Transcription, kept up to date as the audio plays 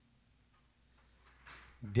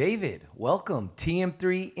David, welcome.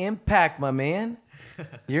 TM3 Impact, my man.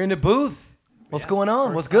 You're in the booth. What's going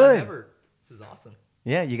on? What's good? Ever. This is awesome.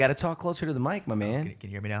 Yeah, you got to talk closer to the mic, my man. Can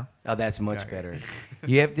you hear me now? Oh, that's much Right. better.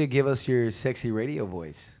 You have to give us your sexy radio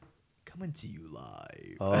voice. Coming to you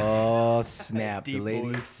live. Oh, snap. Deep The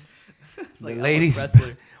ladies. voice. It's The like Elvis ladies.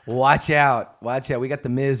 Presley. Watch out. Watch out. We got the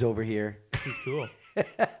Miz over here. This is cool.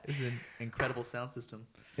 This is an incredible sound system.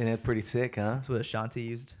 Isn't that pretty sick, huh? That's what Ashanti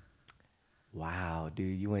used. Wow,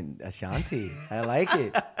 dude, you went Ashanti. I like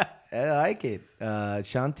it. I like it.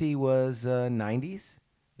 Ashanti was 90s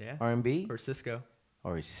Yeah. R&B Or Cisco.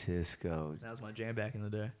 or Cisco. That was my jam back in the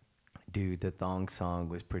day. Dude, the thong song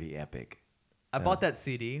was pretty epic. I bought that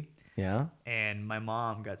CD, Yeah? and my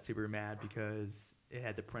mom got super mad because it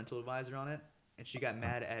had the parental advisor on it. And she got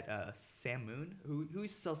mad at Sam Moon, who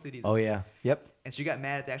used to sell CDs. Oh, yeah. Yep. And she got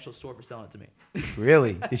mad at the actual store for selling it to me.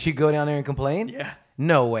 Really? Did she go down there and complain? Yeah.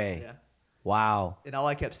 No way. Yeah. Wow. And all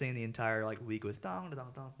I kept saying the entire week was dong dong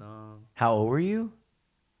dong dong. How old were you?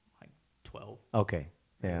 Like 12, Okay.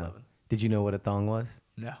 Yeah. 11. Did you know what a thong was?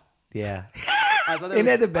 No. Yeah. I thought Isn't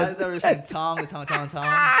that the best? I thought they were saying tong.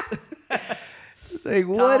 Like,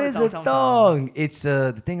 what is a Tom. thong? It's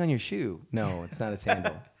the thing on your shoe. No, it's not a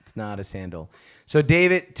sandal. It's not a sandal. So,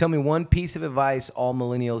 David, tell me one piece of advice all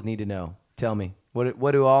millennials need to know. Tell me.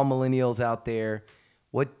 What do all millennials out there,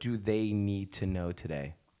 what do they need to know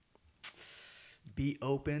today? Be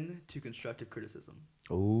open to constructive criticism.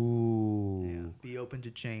 Ooh. Yeah. Be open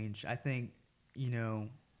to change. I think,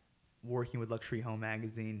 working with Luxury Home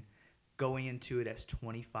Magazine, going into it as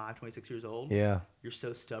 25, 26 years old, Yeah. you're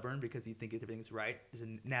so stubborn because you think everything's right. There's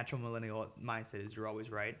a natural millennial mindset is you're always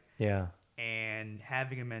right. Yeah. And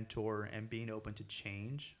having a mentor and being open to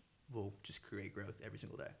change will just create growth every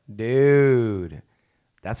single day. Dude,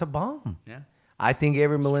 that's a bomb. Yeah. I think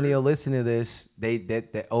every millennial listening to this,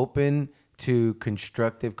 they're open to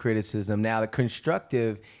constructive criticism. Now, the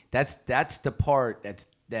constructive, that's the part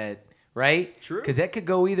that right? True. Because that could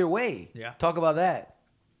go either way. Yeah. Talk about that.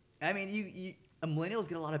 I mean, millennials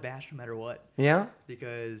get a lot of bash no matter what. Yeah.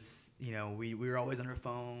 Because we're always on our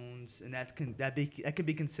phones, and that can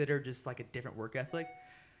be considered just like a different work ethic.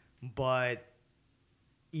 But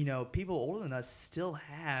people older than us still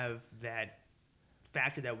have that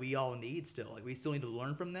factor that we all need still. Like, we still need to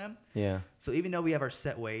learn from them. Yeah. So even though we have our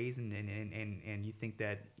set ways and you think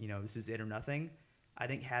that this is it or nothing, I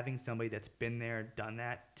think having somebody that's been there, done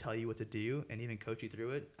that, tell you what to do, and even coach you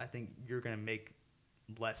through it, I think you're gonna make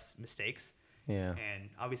less mistakes. Yeah. And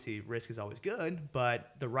obviously, risk is always good,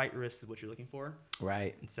 but the right risk is what you're looking for.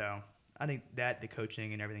 Right. And so I think that the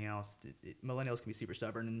coaching and everything else, millennials can be super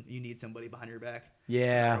stubborn, and you need somebody behind your back.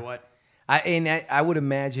 Yeah. No matter what. I would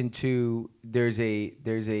imagine too. There's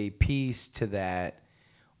a piece to that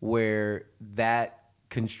where that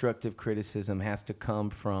constructive criticism has to come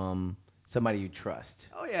from somebody you trust,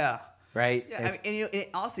 Oh yeah. right? Yeah. And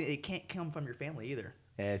honestly, it can't come from your family either.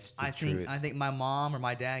 That's the I truth. think my mom or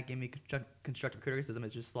my dad gave me constructive criticism.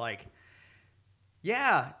 It's just like,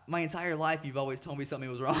 yeah, my entire life you've always told me something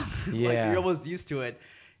was wrong. Yeah. Like, you're almost used to it,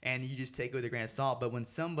 and you just take it with a grain of salt. But when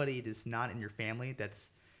somebody is not in your family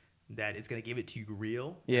that is going to give it to you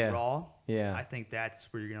real, Yeah. and raw, Yeah. I think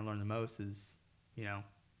that's where you're going to learn the most is,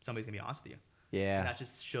 somebody's going to be honest with you. Yeah. Not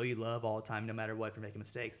just show you love all the time, no matter what, if you're making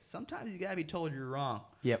mistakes. Sometimes you got to be told you're wrong,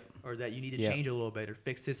 Yep. or that you need to Yep. change a little bit, or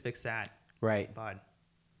fix this, fix that. Right. But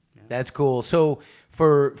That's cool. So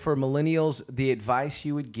for millennials, the advice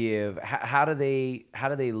you would give, how do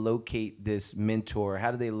they locate this mentor?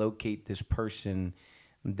 How do they locate this person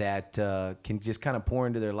that can just kind of pour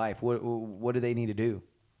into their life? What do they need to do?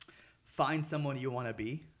 find someone you want to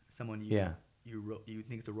be, someone Yeah. you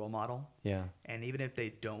think is a role model, Yeah. and even if they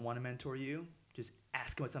don't want to mentor you, just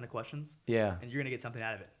ask them a ton of questions, Yeah. and you're gonna get something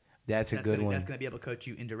out of it. That's a good one. That's gonna be able to coach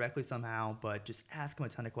you indirectly somehow, but just ask them a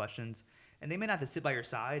ton of questions, and they may not have to sit by your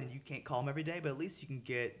side, and you can't call them every day, but at least you can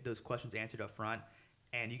get those questions answered up front,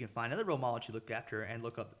 and you can find other role models you look after and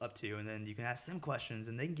look up to, and then you can ask them questions,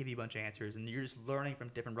 and they can give you a bunch of answers, and you're just learning from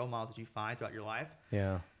different role models that you find throughout your life.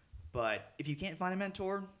 Yeah. But if you can't find a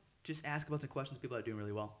mentor, just ask about some questions people that are doing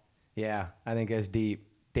really well. Yeah. I think that's deep.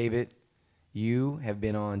 David, you have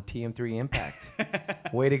been on TM3 Impact.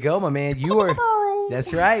 Way to go, my man.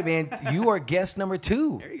 That's right, man. You are guest number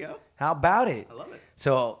 2. There you go. How about it? I love it.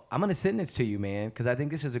 So I'm going to send this to you, man, because I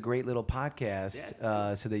think this is a great little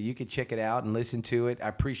podcast so that you could check it out and listen to it. I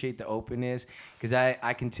appreciate the openness because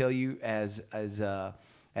I can tell you as a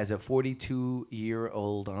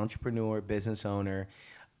 42-year-old entrepreneur, business owner,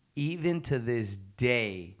 even to this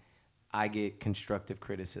day, I get constructive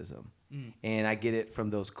criticism. And I get it from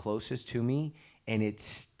those closest to me, and it's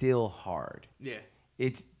still hard. Yeah.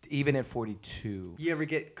 It's even at 42. You ever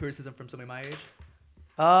get criticism from somebody my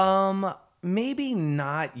age? Maybe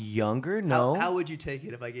not younger. No. How would you take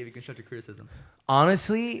it if I gave you constructive criticism?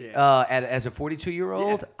 Honestly, Yeah. as a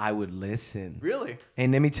 42-year-old, Yeah. I would listen. Really?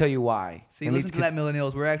 And let me tell you why. See, Let me- listen to that,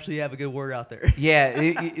 millennials. We're actually have a good word out there. Yeah,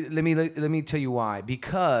 let me tell you why.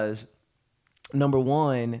 Because number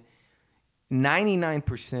one,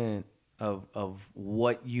 99% of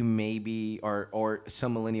what you may be or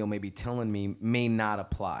some millennial may be telling me may not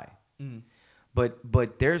apply.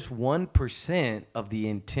 But there's 1% of the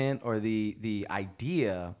intent or the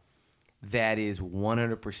idea that is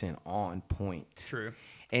 100% on point. True.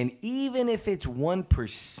 And even if it's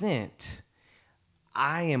 1%,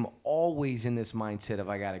 I am always in this mindset of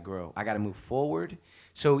I got to grow. I got to move forward.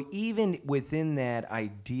 So even within that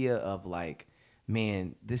idea of like,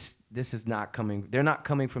 man, this is not coming. They're not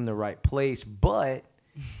coming from the right place, but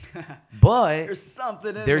There's something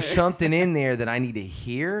in there. there's something in there that I need to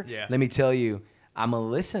hear. Yeah. Let me tell you, I'm gonna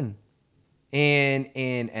listen. And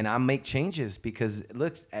I make changes because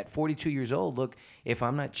look, at 42 years old, look, if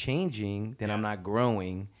I'm not changing, then I'm not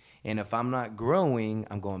growing. And if I'm not growing,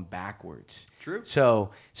 I'm going backwards. True.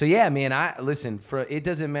 So yeah, man, it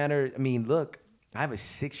doesn't matter. I mean, look, I have a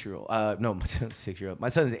 6-year-old. No, 6-year-old. My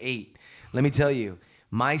son's 8. Let me tell you,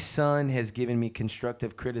 my son has given me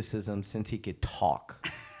constructive criticism since he could talk.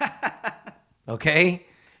 Okay?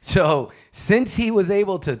 So since he was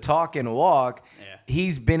able to talk and walk,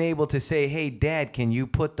 he's been able to say, hey, Dad, can you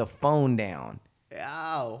put the phone down?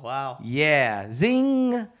 Oh, wow. Yeah.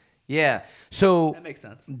 Zing. Yeah. So That makes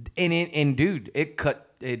sense. and dude, it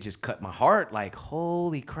just cut my heart. Like,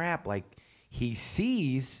 holy crap. Like, he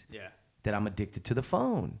sees that I'm addicted to the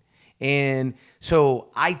phone. And so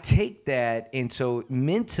I take that, and so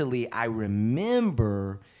mentally I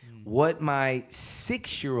remember what my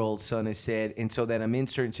 6-year-old son has said, and so that I'm in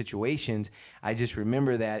certain situations, I just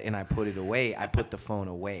remember that and I put it away. I put the phone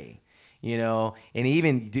away, and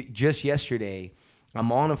even just yesterday,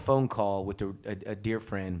 I'm on a phone call with a dear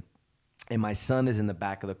friend, and my son is in the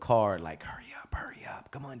back of the car, like, hurry up,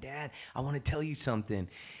 come on, Dad, I want to tell you something.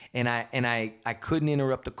 And I couldn't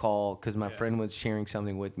interrupt the call because my friend was sharing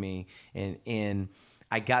something with me, and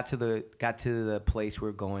I got to the place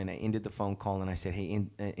we're going. I ended the phone call and I said, hey,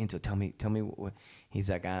 Enzo, tell me what. He's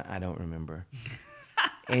like, I don't remember.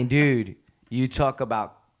 And dude, you talk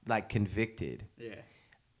about like convicted. Yeah.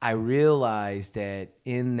 I realized that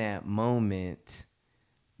in that moment,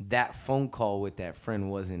 that phone call with that friend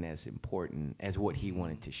wasn't as important as what he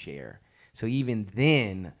wanted to share. So even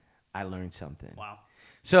then, I learned something. Wow.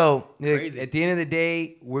 So Crazy. at the end of the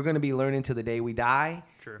day, we're going to be learning till the day we die.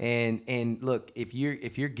 True. And look, if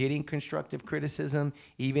you're getting constructive criticism,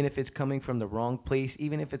 even if it's coming from the wrong place,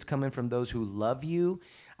 even if it's coming from those who love you,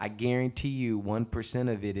 I guarantee you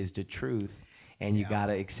 1% of it is the truth, and you got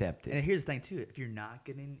to accept it. And here's the thing too: if you're not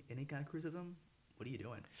getting any kind of criticism, what are you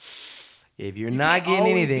doing? If you're You not can't getting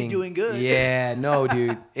always be anything, doing good. Yeah, no,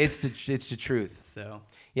 dude, it's the truth. So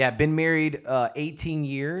Yeah, I've been married 18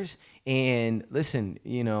 years, and listen,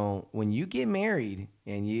 when you get married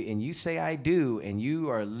and you say I do, and you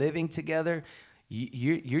are living together,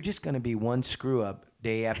 you're just gonna be one screw up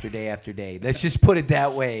day after day after day. Let's just put it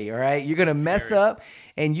that way, all right? You're gonna mess up,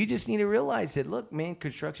 and you just need to realize that. Look, man,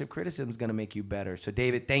 constructive criticism is gonna make you better. So,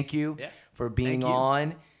 David, thank you for being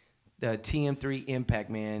on the TM3 Impact,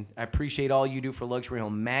 man. I appreciate all you do for Luxury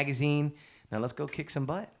Home Magazine. Now let's go kick some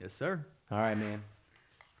butt. yes, sir. All right, man.